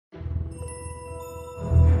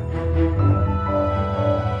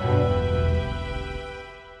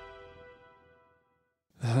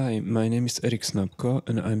my name is Erik Snopko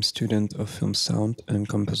and I'm student of film sound and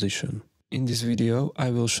composition. In this video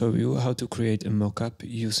I will show you how to create a mockup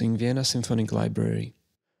using Vienna Symphonic Library.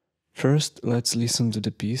 First, let's listen to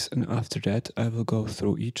the piece, and after that I will go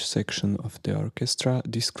through each section of the orchestra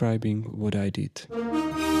describing what I did.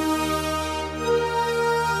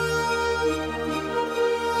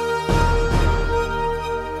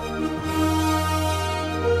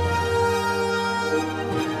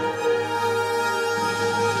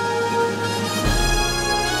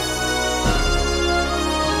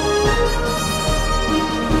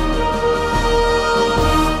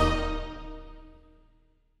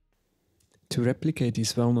 To replicate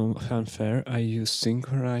this well-known fanfare, I used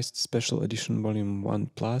synchronized Special Edition Volume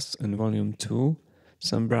 1 Plus and Volume 2,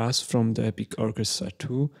 some brass from the epic Orchestra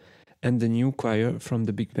 2, and the new choir from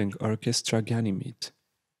the Big Bang Orchestra Ganymede.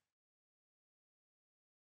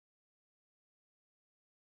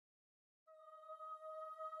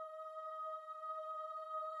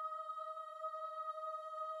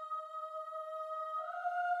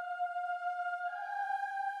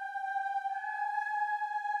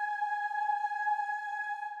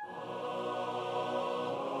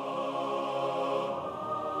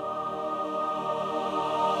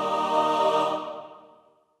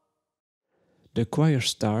 The choir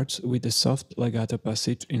starts with a soft legato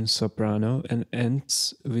passage in soprano and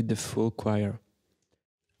ends with the full choir.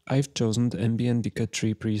 I've chosen the ambient decay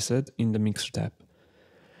 3 preset in the mixer tab.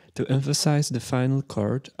 To emphasize the final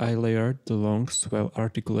chord, I layered the long swell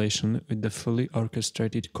articulation with the fully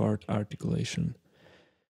orchestrated chord articulation.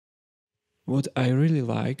 What I really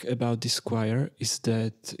like about this choir is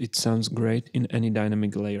that it sounds great in any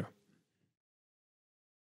dynamic layer.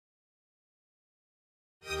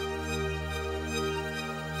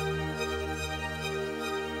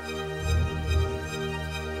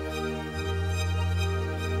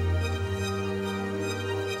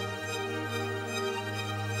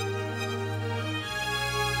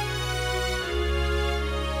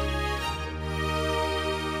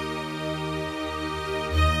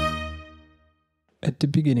 At the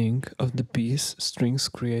beginning of the piece, strings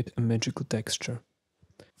create a magical texture.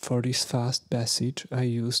 For this fast passage, I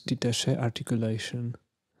used détaché articulation.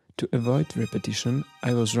 To avoid repetition,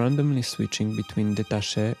 I was randomly switching between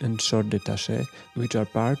détaché and short détaché, which are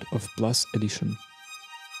part of Plus Edition.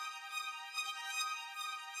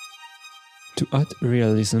 To add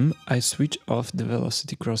realism, I switched off the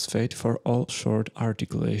velocity crossfade for all short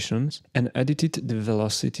articulations and edited the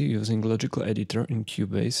velocity using Logical Editor in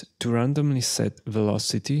Cubase to randomly set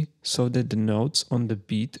velocity so that the notes on the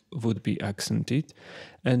beat would be accented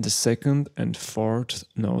and the second and fourth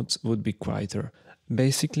notes would be quieter,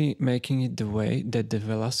 basically making it the way that the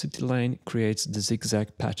velocity line creates the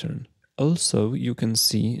zigzag pattern. Also, you can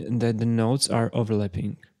see that the notes are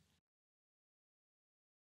overlapping.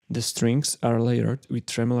 The strings are layered with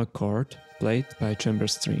tremolo chord played by chamber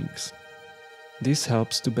strings. This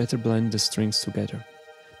helps to better blend the strings together.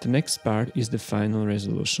 The next part is the final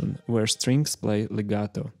resolution, where strings play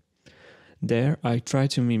legato. There I try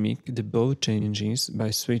to mimic the bow changes by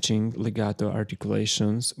switching legato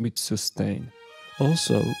articulations with sustain.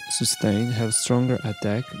 Also, sustain have stronger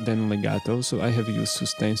attack than legato, so I have used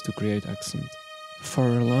sustains to create accent. For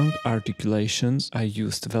long articulations, I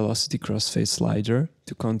used velocity crossfade slider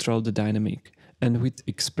to control the dynamic, and with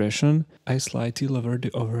expression, I slightly lowered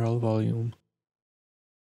the overall volume.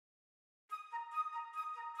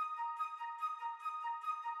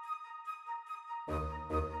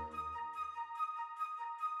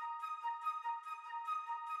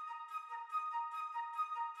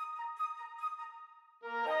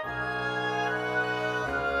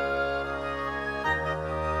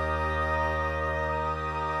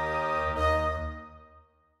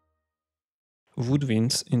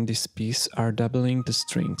 Woodwinds in this piece are doubling the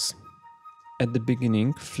strings. At the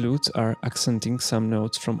beginning, flutes are accenting some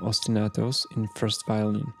notes from ostinatos in first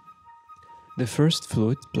violin. The first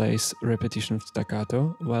flute plays repetition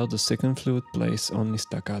staccato, while the second flute plays only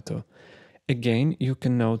staccato. Again, you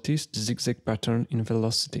can notice the zigzag pattern in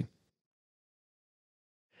velocity.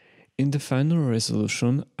 In the final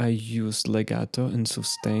resolution, I used legato and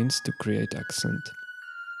sustains to create accent.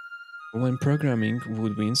 When programming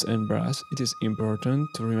woodwinds and brass, it is important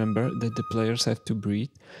to remember that the players have to breathe,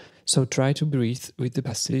 so try to breathe with the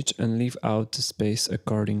passage and leave out the space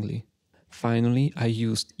accordingly. Finally, I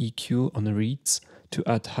used EQ on reeds to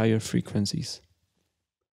add higher frequencies.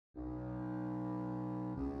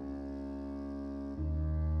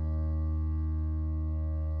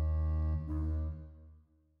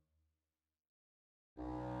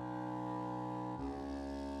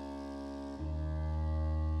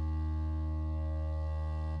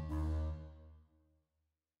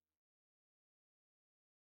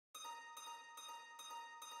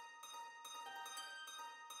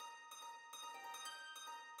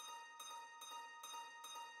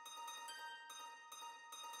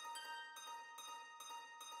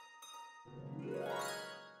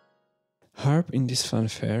 harp in this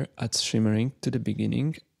fanfare adds shimmering to the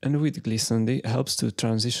beginning and with glissandi helps to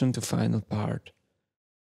transition to final part.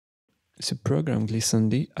 To program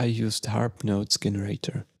glissandi, I used harp notes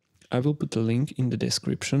generator. I will put a link in the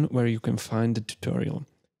description where you can find the tutorial.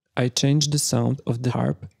 I changed the sound of the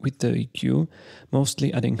harp with the EQ,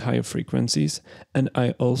 mostly adding higher frequencies, and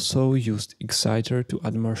I also used exciter to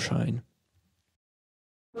add more shine.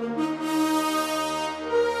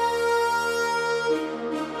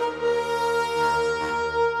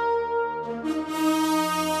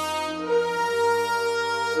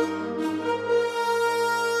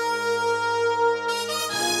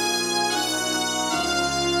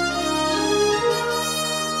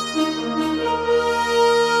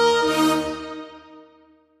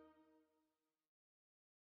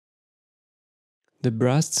 The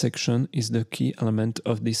brass section is the key element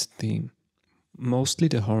of this theme, mostly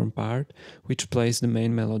the horn part, which plays the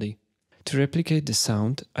main melody. To replicate the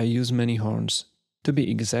sound, I use many horns. To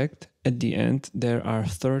be exact, at the end there are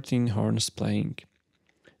 13 horns playing.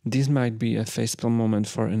 This might be a facepalm moment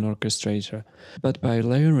for an orchestrator, but by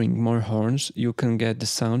layering more horns you can get the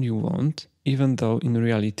sound you want, even though in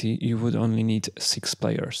reality you would only need 6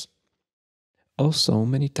 players. Also,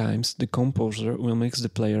 many times the composer will mix the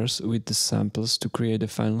players with the samples to create a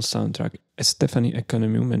final soundtrack, as Stephanie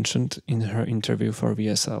Economou mentioned in her interview for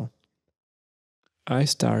VSL. I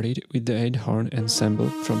started with the 8-horn ensemble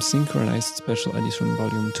from Synchronized Special Edition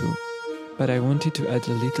Volume 2, but I wanted to add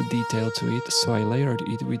a little detail to it, so I layered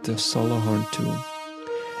it with the solo horn too.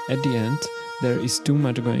 At the end, there is too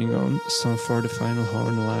much going on, so for the final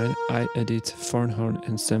horn line I added 4-horn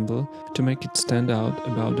ensemble to make it stand out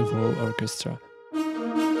above the whole orchestra.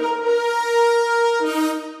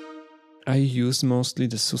 I used mostly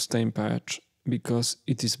the sustain patch, because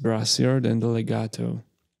it is brassier than the legato.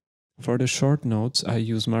 For the short notes I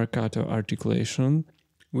use marcato articulation,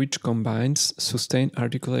 which combines sustain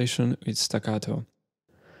articulation with staccato.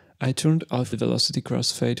 I turned off the velocity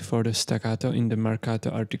crossfade for the staccato in the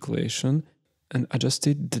marcato articulation and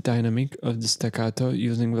adjusted the dynamic of the staccato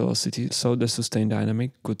using velocity so the sustain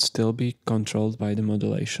dynamic could still be controlled by the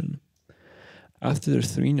modulation. After the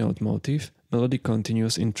 3-note motif, melody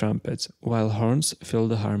continues in trumpets, while horns fill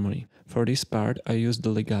the harmony. For this part I used the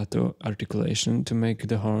legato articulation to make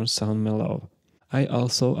the horns sound mellow. I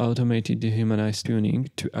also automated the humanized tuning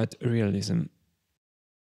to add realism.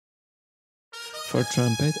 For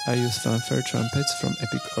trumpet I use Fanfare trumpets from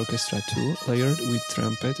Epic Orchestra 2, layered with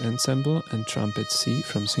trumpet ensemble and trumpet C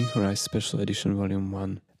from Synchronized Special Edition Volume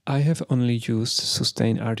 1. I have only used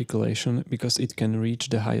sustain articulation because it can reach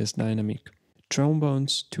the highest dynamic.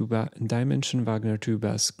 Trombones, tuba and Dimension Wagner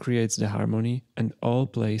tubas creates the harmony and all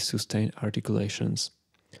play sustain articulations.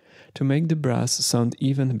 To make the brass sound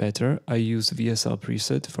even better, I use VSL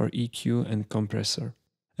preset for EQ and compressor.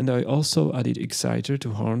 And I also added exciter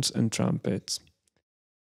to horns and trumpets.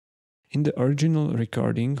 In the original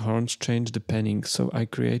recording, horns changed the panning, so I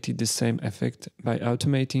created the same effect by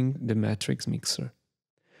automating the matrix mixer.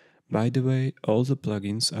 By the way, all the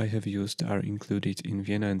plugins I have used are included in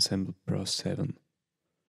Vienna Ensemble Pro 7.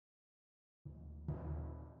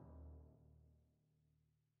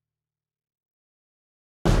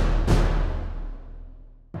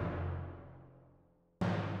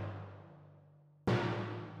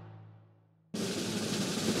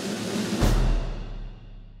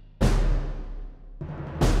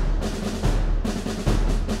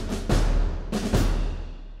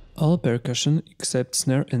 All percussion except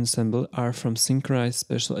snare ensemble are from Synchronized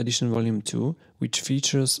Special Edition Volume 2, which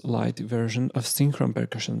features light version of synchron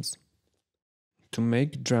percussions. To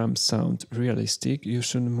make drums sound realistic, you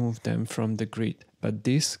should move them from the grid, but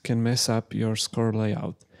this can mess up your score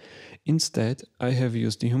layout. Instead, I have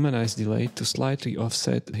used the humanized delay to slightly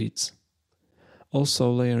offset hits.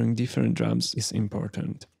 Also, layering different drums is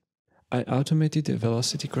important. I automated the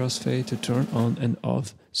velocity crossfade to turn on and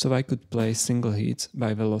off so I could play single hits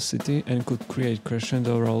by velocity and could create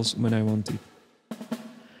crescendo rolls when I wanted.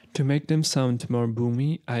 To make them sound more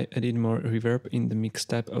boomy, I added more reverb in the mix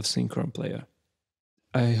tab of Synchron Player.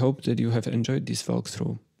 I hope that you have enjoyed this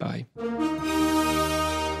walkthrough. Bye.